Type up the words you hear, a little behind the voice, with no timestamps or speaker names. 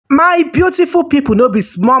My beautiful people, no be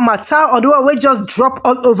small matter on the one wey just drop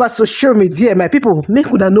all over social media. My people,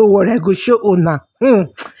 make una know what I go show una.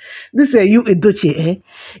 This is Yul Edochie, eh?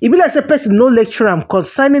 It be like a person no lecture am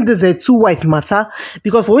concerning this two wife matter,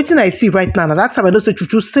 because for wetin I see right now, that time I know say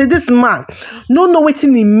true say this man no know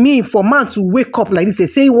wetin e mean for man to wake up like this and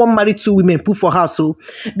say he wan marry two women put for house. So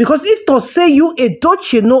because if to say Yul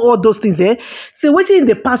Edochie know all those things, say wetin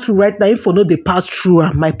dey pass through right now, if for no dey pass through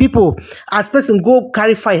am, my people, as person go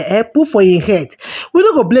carry fire, put for him head, we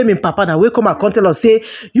no go blame him papa now. We come and come tell us say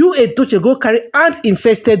Yul Edochie go carry ant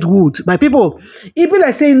infested wood. My people, e be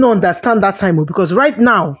like say no understand that time, because right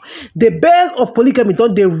now the bell of polygamy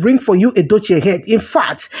don't they ring for Yul Edochie head. In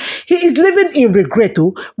fact, he is living in regret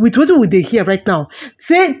with what we dey hear right now.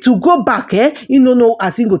 Say to go back, you know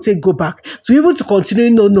as he go take go back to even to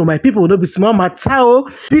continue. No, my people will not be small matter,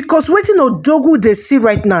 because waiting on Dogu they see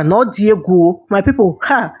right now, not Diego, my people,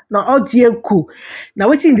 now all Diego. Now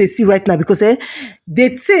waiting they see right now, because the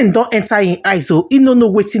thing don't enter in eyes, so he no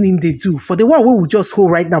know waiting in they do. For the one we will just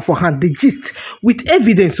hold right now for hand, the gist with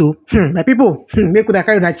evidence. So my people, make could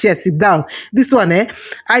carry that chair, sit down. This one,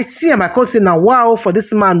 I see him. I can say now, wow, for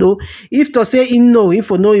this man though. If to say he know, if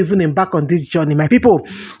for no even embark on this journey, my people.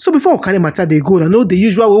 So before we carry matter, they go. I know the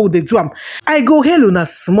usual way they do. I go hello na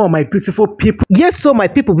small, my beautiful people. Yes, so my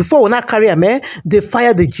people, before we not carry them, they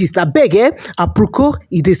fire the gist. I beg, apropos,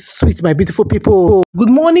 it is sweet, my beautiful people. Good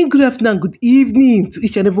morning, good afternoon, good evening to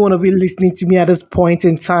each and every one of you listening to me at this point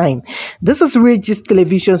in time. This is ŕêģřêť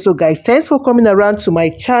Television. So guys, thanks for coming around to my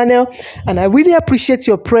channel, and I really appreciate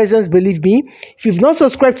your presence. Believe me, if you've not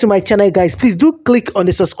subscribed to my channel, guys, please do click on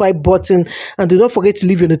the subscribe button, and do not forget to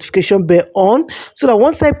leave your notification bell on, so that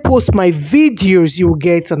once I post my videos, you will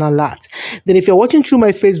get an alert. Then if you're watching through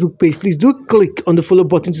my Facebook page, please do click on the follow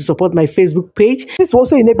button to support my Facebook page. This will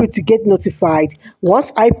also enable you to get notified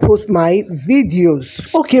once I post my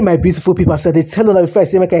videos. Okay, my beautiful people, so they tell you before I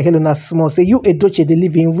say make I hello na small, say Yul Edochie they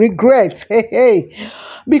live in regret. Hey.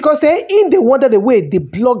 Because in the wonder the way the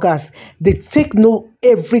bloggers they take know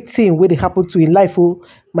everything where they happen to in life,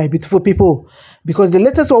 my beautiful people. Because the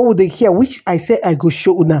latest one they hear, which I say I go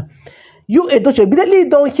show una. Yul Edochie immediately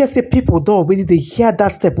don't hear say people don't already they hear that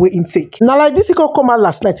step way intake. Now like this, it come out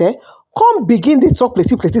last night, come begin they talk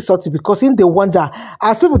plenty something, because in the wonder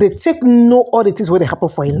as people they take know all the things where they happen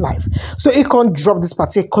for in life. So it can't drop this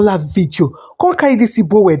particular video, can't carry this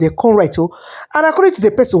Igbo where they come right and according to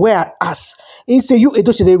the person where I ask, in say Yul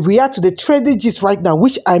Edochie they react to the trending gist right now,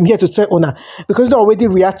 which I'm here to tell honor, because they already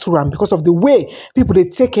react to them because of the way people they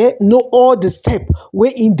take know all the step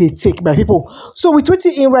where in they take by people. So with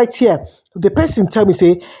waiting in right here, the person tell me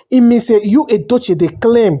say it means say Yul Edochie they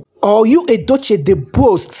claim, or Yul Edochie they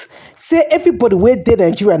boast, say everybody where they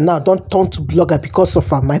Nigeria now don't turn to blogger because of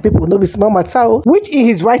my people no be small matter. Which in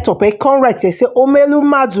his write-up, can write say Omelu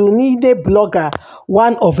Madu need a blogger,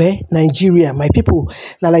 one of Nigeria, my people.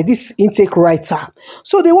 Now like this intake writer.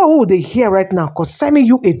 So the one who they hear right now concerning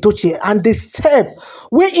Yul Edochie and the step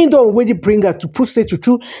where in don't already bring her to prove say to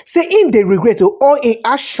true, say in the regret or in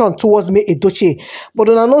action towards May Edochie. But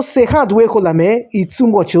I not say hard way hold it's too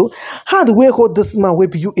much. Hard way hold this man will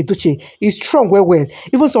be Yul Edochie is strong well.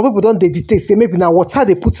 Even some people don't they detect say maybe now what how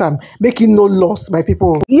they put them making no loss, my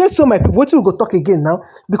people. Yes, so my people, what we go talk again now,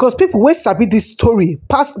 because people will sabi this story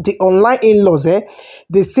past the online in-laws,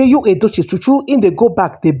 they say Yul Edochie true in they go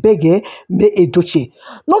back they beg May Edochie.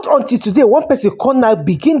 Not until today one person can now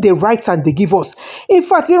begin the write and they give us. In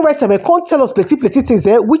fact, in right time I can't tell us plenty things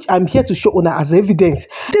which I'm here to show una as evidence.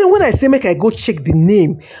 Then when I say make I go check the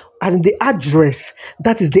name and the address,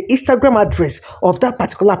 that is the Instagram address of that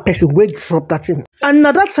particular person where drop that in. And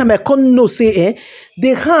at that time I can't know say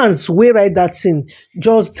the hands where write that thing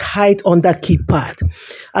just hide under keypad.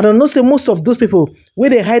 I don't know say most of those people where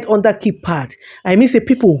they hide under keypad, I mean say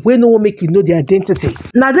people where no one make you know their identity.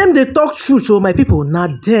 Now them they talk truth, so my people,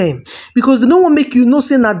 not them. Because no one make you know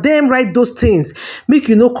say now them write those things, make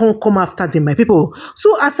you know come after them, my people.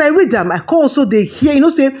 So as I read them, I can also they hear,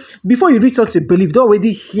 say before you read something, believe you don't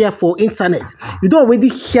already hear for internet, you don't already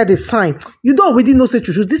hear the sign, you don't already know say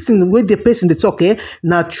true. This thing where the person they talk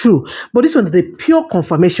not true. But this one the pure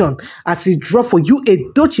confirmation as it drop for Yul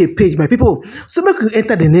Edochie page, my people. So make you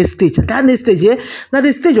enter the next stage. That next stage now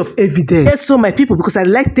the stage of evidence. Yes, so my people, because I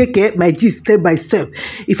like take my gist step by step.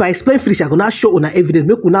 If I explain finish, I gonna show on evidence,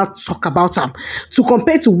 make you now talk about them. To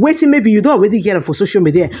compare to waiting, maybe you don't already hear them for social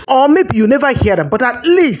media, or maybe you never hear them, but at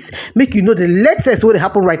least make you know the latest what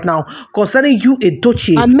happen right now concerning Yul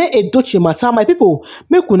Edochie and May Edochie matter, my people.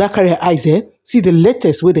 Make you not carry your eyes see the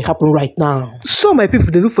latest way they happen right now. So my people,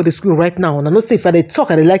 they look for the screen right now, and I know say if I dey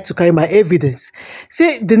talk, I dey like to carry my evidence.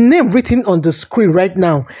 Say the name written on the screen right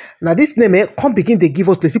now. Now this name come begin they give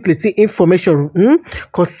us plenty information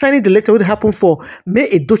concerning the letter what happened for May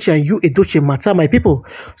Edochie and Yul Edochie matter, my people.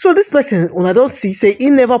 So this person, when I don't see, say he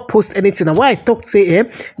never post anything. And why I talk say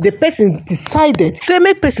the person decided say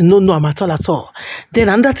make person no know at all. Then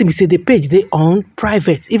another thing we say the page they on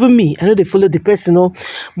private. Even me, I know they follow the person,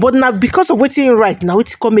 but now because of waiting right now,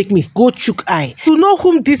 it can make me go chook eye to know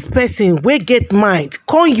whom this person will get mind.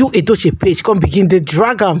 Call Yul Edochie page, come begin the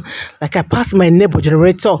drag am like I pass my neighbor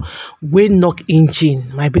generator. We knock engine,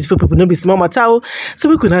 my beautiful people, no be small matter. So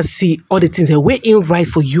we could not see all the things that we in right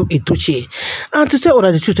for Yul Edochie. And to tell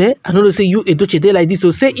all the truth, I know they say Yul Edochie they like this,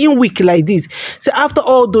 so say in week like this. Say after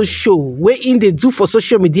all those show, we in they do for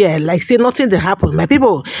social media, like say nothing they happen. My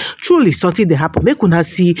people, truly something they happen. We could not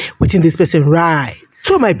see within this person right.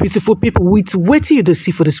 So my beautiful people, with waiting you to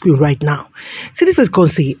see for the screen right now. See this is gonna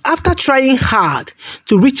say after trying hard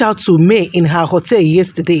to reach out to May in her hotel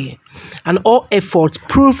yesterday, and all efforts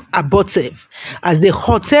proved abortive as the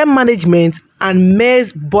hotel management and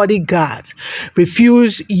May's bodyguards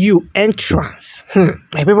refuse you entrance.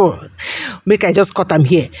 My people, make I just cut them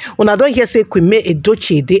here. When I don't hear say Queen May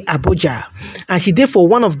Edochie de Abuja, and she did for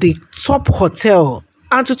one of the top hotel.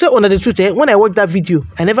 And to tell the truth, when I watched that video,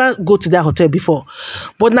 I never go to that hotel before.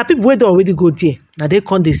 But now people where already go there. Now they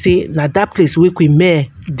come, they say, now that place where Queen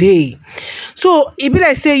May dey. So it be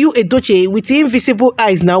like say Yul Edochie with the invisible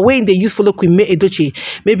eyes now when they use follow Queen May Edochie,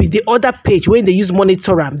 maybe the other page when they use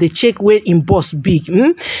monitor am, they check where in boss big.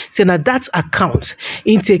 Say now that account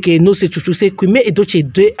intake no say true say Queen May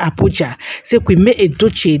Edochie de Abuja, say Queen May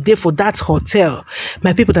Edochie dey for that hotel.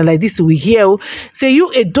 My people that like this we hear say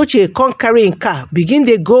Yul Edochie come carry in car begin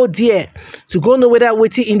they go there to go know whether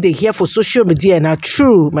waiting in the here for social media. Now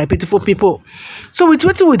true, my beautiful people. So with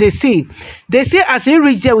what will they say as he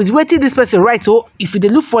reach there with waiting this person right. So if you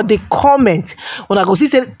look for the comment, when I go see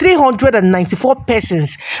say 394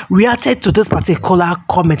 persons reacted to this particular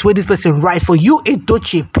comment where this person write for Yul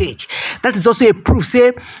Edochie page. That is also a proof.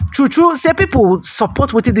 Say true say people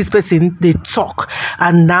support waiting this person they talk,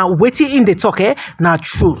 and now waiting in the talk now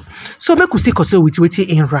true. So make we see concern with waiting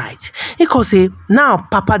in right. He can say now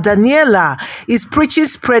Papa Daniela is preaching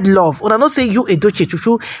spread love. When I don't say Yul Edochie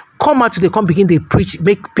true come out to the come begin they preach,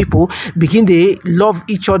 make people begin they love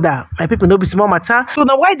each other. My people know be small matter. So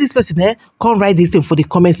now why this person come write this thing for the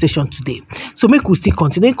comment section today? So make we still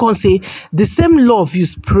continue. Can say the same love you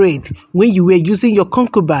spread when you were using your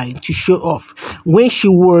concubine to show off when she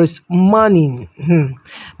was mourning.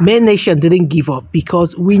 May Nation didn't give up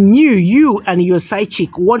because we knew you and your side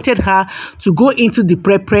chick wanted her to go into the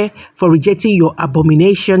prayer for rejecting your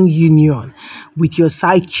abomination union with your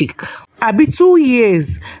side chick. I be 2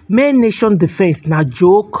 years May Nation defense now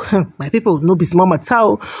joke. My people no be small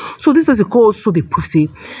matter. So this person calls so they prove say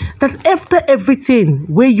that after everything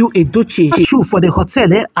where Yul Edochie show for the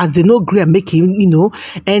hotel as they no agree and make him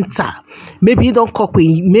enter. Maybe he don't cock with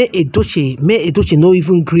May Edochie no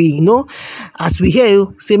even agree, as we hear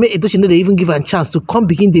say May Edochie no they even give a chance to come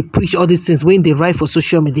begin they preach all these things when they write for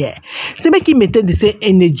social media. Say make him maintain the same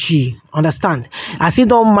energy. Understand? As he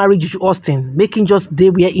don't marry Juju Austin, making just day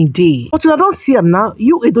where in day. But I don't see him now.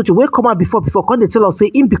 Yul Edochie will come out before come they tell us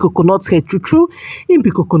say him be coconut head. True, him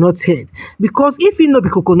be coconut head. Because if he no be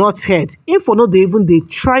coconut head, if for no they even they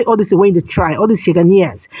try all this way they try all these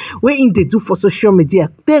shaganias, where in they do for social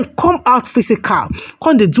media, then come out physical,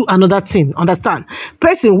 come they do another thing. Understand?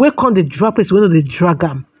 Person where come they drop person when they drag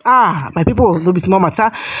them. My people no be small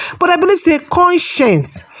matter. But I believe say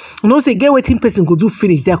conscience. Say get waiting person go do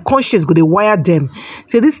finish. Their conscience go they wire them.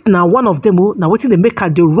 Say this now one of them now waiting they make her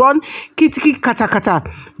they run kitty kata kata.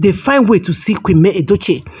 They find way to see Queen May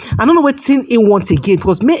Edochie. I don't know what thing he want again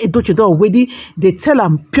because May Edochie don't already they tell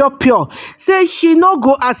him pure. Say she no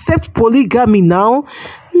go accept polygamy now.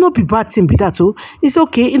 No be bad thing be that it's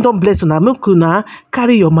okay. It don't bless una. Make una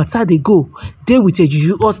carry your matter they go. They with a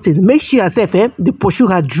Juju Austin. Make she herself they pursue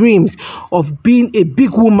her dreams of being a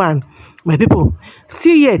big woman. My people,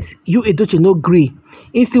 still yet Yul Edochie no gree.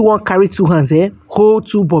 He still want carry two hands, hold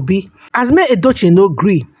two Bobby. As May Edochie no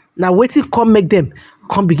gree. Now waiting come make them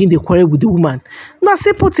come begin the quarrel with the woman. Now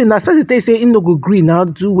simple thing. Now especially they say in no go gree now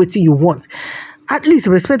do waiting you want. At least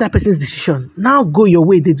respect that person's decision. Now go your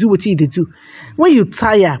way. They do what they do. When you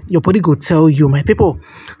tire, your body go tell you, my people.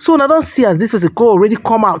 So now don't see as this person go already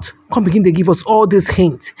come out. come begin to give us all these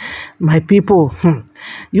hints. My people,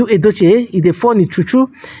 Yul Edochie, e dey funny true,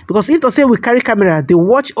 because if to say we carry camera, they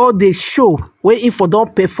watch all the show where if we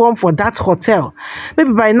don't perform for that hotel,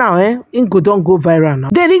 maybe by now, Ingo don't go viral now.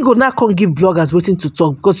 Then Ingo now can't give bloggers waiting to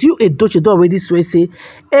talk, because Yul Edochie don't already say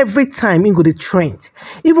every time Ingo the trend,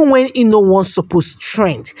 even when no one supposed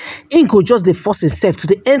trend, Ingo just the force himself to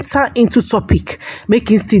the enter into topic,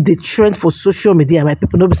 making still the trend for social media. My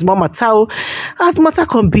people know be small matter, as matter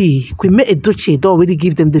can be. May Edochie don't already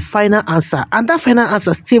give them the final answer, and that final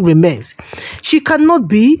answer still remains. She cannot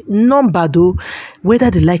be numbered,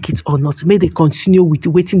 whether they like it or not. May they continue with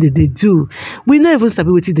waiting that they do. We not even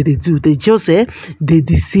sabi waiting that they do. They just say they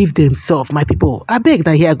deceive themselves. My people, I beg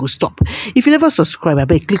that here I go stop. If you never subscribe, I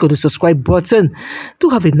beg click on the subscribe button. Do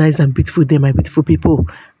have a nice and beautiful day, my beautiful people.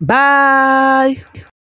 Bye.